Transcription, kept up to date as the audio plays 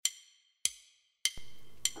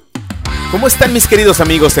¿Cómo están mis queridos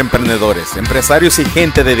amigos emprendedores, empresarios y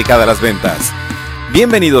gente dedicada a las ventas?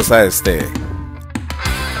 Bienvenidos a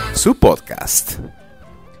su podcast.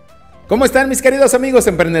 ¿Cómo están mis queridos amigos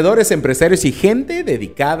emprendedores, empresarios y gente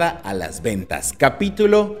dedicada a las ventas?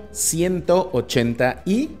 Capítulo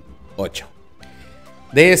 188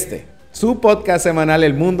 de su podcast semanal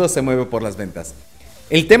El Mundo se mueve por las ventas.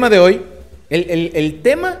 El tema de hoy,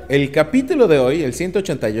 el capítulo de hoy, el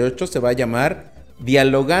 188, se va a llamar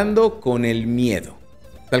Dialogando con el miedo,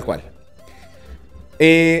 tal cual.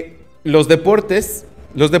 Los deportes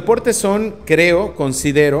son,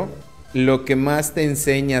 considero, lo que más te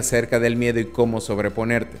enseña acerca del miedo y cómo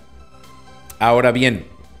sobreponerte. Ahora bien,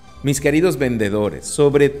 mis queridos vendedores,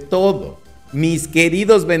 sobre todo mis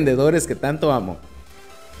queridos vendedores que tanto amo,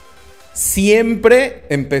 siempre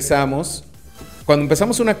cuando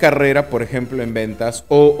empezamos una carrera, por ejemplo, en ventas,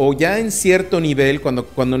 o ya en cierto nivel,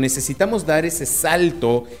 cuando necesitamos dar ese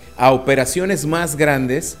salto a operaciones más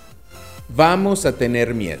grandes, vamos a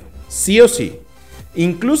tener miedo, sí o sí.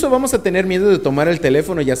 Incluso vamos a tener miedo de tomar el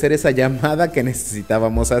teléfono y hacer esa llamada que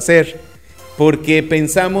necesitábamos hacer, porque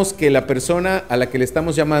pensamos que la persona a la que le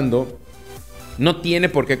estamos llamando no tiene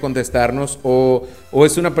por qué contestarnos o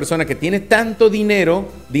es una persona que tiene tanto dinero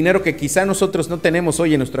que quizá nosotros no tenemos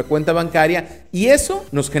hoy en nuestra cuenta bancaria, y eso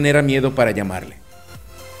nos genera miedo para llamarle.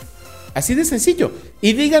 Así de sencillo.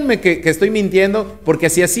 Y díganme que estoy mintiendo, porque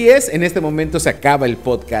si así es, en este momento se acaba el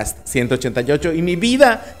podcast 188 y mi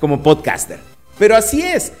vida como podcaster. Pero así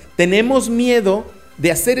es, tenemos miedo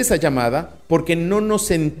de hacer esa llamada porque no nos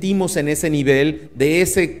sentimos en ese nivel de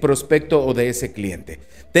ese prospecto o de ese cliente.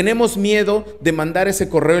 Tenemos miedo de mandar ese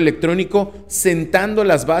correo electrónico sentando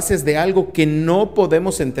las bases de algo que no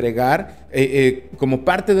podemos entregar como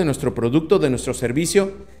parte de nuestro producto, de nuestro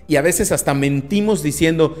servicio, y a veces hasta mentimos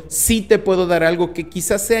diciendo sí te puedo dar algo que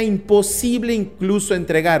quizás sea imposible incluso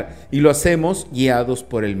entregar, y lo hacemos guiados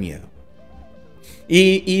por el miedo.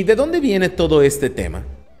 ¿Y de dónde viene todo este tema?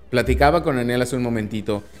 Platicaba con Anel hace un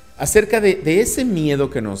momentito acerca de ese miedo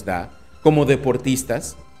que nos da como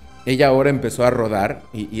deportistas. Ella ahora empezó a rodar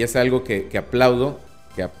y es algo que aplaudo,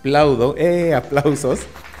 aplausos.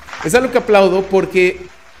 Es algo que aplaudo porque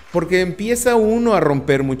empieza uno a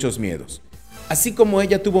romper muchos miedos. Así como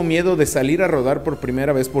ella tuvo miedo de salir a rodar por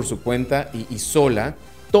primera vez por su cuenta y sola,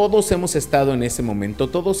 todos hemos estado en ese momento,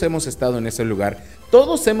 todos hemos estado en ese lugar,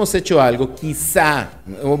 todos hemos hecho algo, quizá,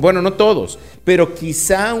 bueno, no todos, pero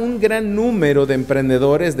quizá un gran número de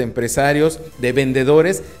emprendedores, de empresarios, de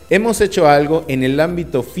vendedores, hemos hecho algo en el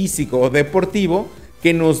ámbito físico o deportivo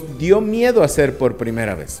que nos dio miedo hacer por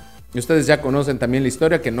primera vez. Y ustedes ya conocen también la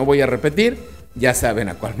historia, que no voy a repetir, ya saben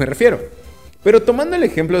a cuál me refiero. Pero tomando el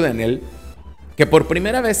ejemplo de Anel, que por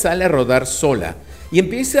primera vez sale a rodar sola y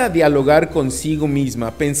empieza a dialogar consigo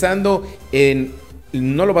misma pensando en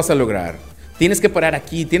no lo vas a lograr, tienes que parar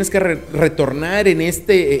aquí, tienes que retornar en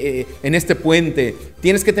este puente,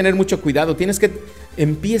 tienes que tener mucho cuidado,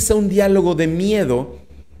 empieza un diálogo de miedo,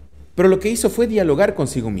 pero lo que hizo fue dialogar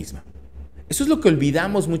consigo misma. Eso es lo que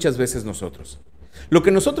olvidamos muchas veces nosotros. Lo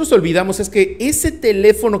que nosotros olvidamos es que ese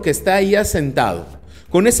teléfono que está ahí asentado,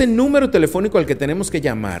 con ese número telefónico al que tenemos que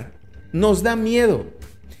llamar, nos da miedo.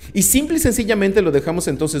 Y simple y sencillamente lo dejamos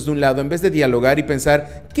entonces de un lado en vez de dialogar y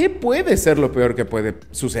pensar ¿qué puede ser lo peor que puede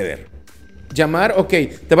suceder? Llamar, ok,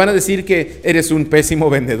 te van a decir que eres un pésimo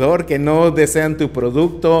vendedor, que no desean tu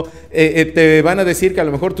producto, te van a decir que a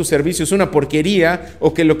lo mejor tu servicio es una porquería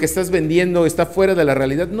o que lo que estás vendiendo está fuera de la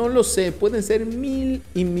realidad. No lo sé, pueden ser mil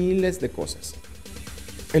y miles de cosas.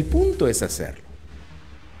 El punto es hacerlo.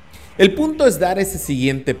 El punto es dar ese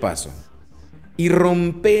siguiente paso y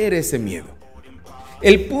romper ese miedo.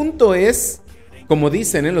 El punto es, como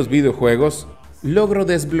dicen en los videojuegos, logro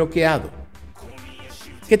desbloqueado.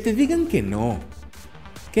 Que te digan que no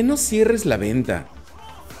cierres la venta,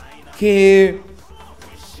 que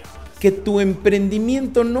tu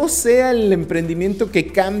emprendimiento no sea el emprendimiento que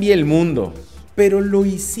cambie el mundo, pero lo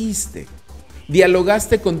hiciste.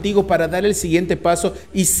 Dialogaste contigo para dar el siguiente paso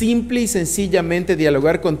y simple y sencillamente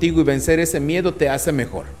dialogar contigo y vencer ese miedo te hace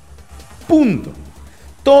mejor. Punto.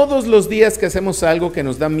 Todos los días que hacemos algo que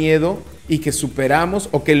nos da miedo y que superamos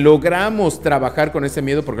o que logramos trabajar con ese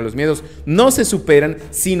miedo, porque los miedos no se superan,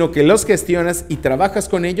 sino que los gestionas y trabajas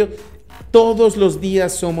con ellos, todos los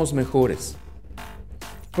días somos mejores.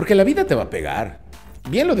 Porque la vida te va a pegar.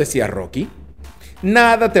 Bien lo decía Rocky.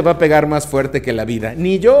 Nada te va a pegar más fuerte que la vida,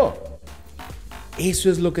 ni yo.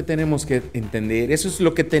 Eso es lo que tenemos que entender, eso es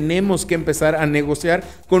lo que tenemos que empezar a negociar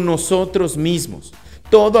con nosotros mismos.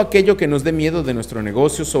 Todo aquello que nos dé miedo de nuestro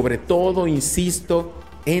negocio, sobre todo, insisto,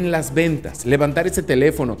 en las ventas, levantar ese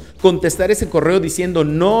teléfono, contestar ese correo diciendo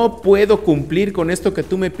no puedo cumplir con esto que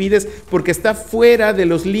tú me pides porque está fuera de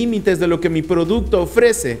los límites de lo que mi producto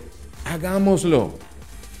ofrece. Hagámoslo.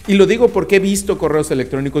 Y lo digo porque he visto correos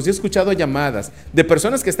electrónicos y he escuchado llamadas de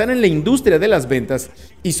personas que están en la industria de las ventas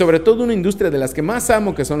y sobre todo una industria de las que más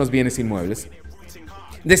amo, que son los bienes inmuebles.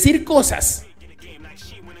 Decir cosas,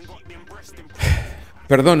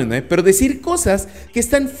 perdónenme, pero decir cosas que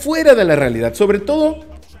están fuera de la realidad, sobre todo,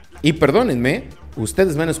 y perdónenme,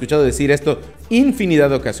 ustedes me han escuchado decir esto infinidad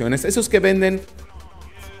de ocasiones, esos que venden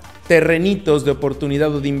terrenitos de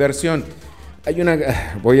oportunidad o de inversión.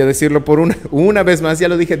 Voy a decirlo por una vez más, ya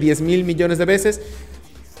lo dije 10,000 millones de veces.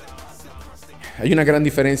 Hay una gran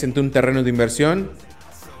diferencia entre un terreno de inversión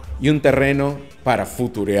y un terreno para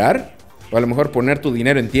futurear, o a lo mejor poner tu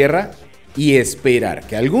dinero en tierra y esperar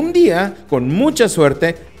que algún día, con mucha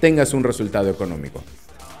suerte, tengas un resultado económico.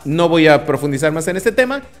 No voy a profundizar más en este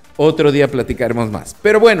tema, otro día platicaremos más.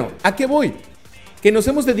 Pero bueno, ¿a qué voy? Que nos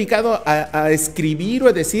hemos dedicado a escribir o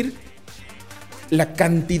a decir la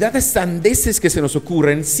cantidad de sandeces que se nos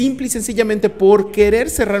ocurren simple y sencillamente por querer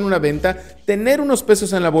cerrar una venta, tener unos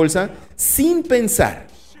pesos en la bolsa, sin pensar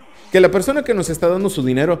que la persona que nos está dando su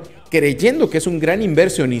dinero, creyendo que es un gran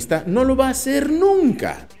inversionista, no lo va a hacer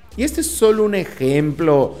nunca. Y este es solo un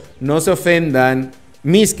ejemplo, no se ofendan.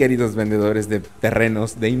 Mis queridos vendedores de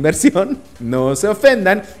terrenos de inversión, no se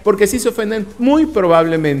ofendan, porque si se ofenden, muy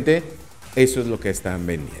probablemente eso es lo que están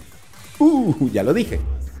vendiendo. Ya lo dije,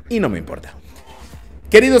 y no me importa.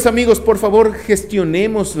 Queridos amigos, por favor,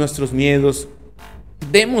 gestionemos nuestros miedos,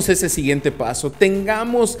 demos ese siguiente paso,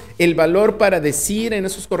 tengamos el valor para decir en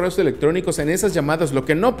esos correos electrónicos, en esas llamadas, lo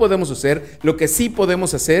que no podemos hacer, lo que sí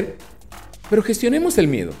podemos hacer. Pero gestionemos el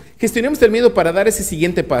miedo para dar ese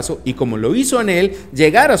siguiente paso y, como lo hizo Anel,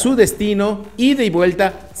 llegar a su destino, ida y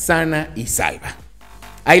vuelta, sana y salva.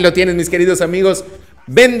 Ahí lo tienen, mis queridos amigos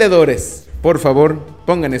vendedores. Por favor,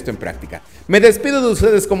 pongan esto en práctica. Me despido de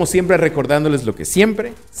ustedes como siempre, recordándoles lo que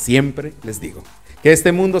siempre les digo. Que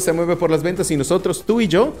este mundo se mueve por las ventas y nosotros, tú y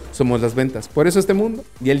yo, somos las ventas. Por eso este mundo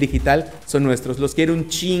y el digital son nuestros. Los quiero un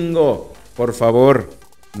chingo. Por favor,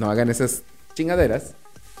 no hagan esas chingaderas.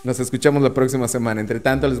 Nos escuchamos la próxima semana. Entre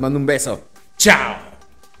tanto, les mando un beso. ¡Chao!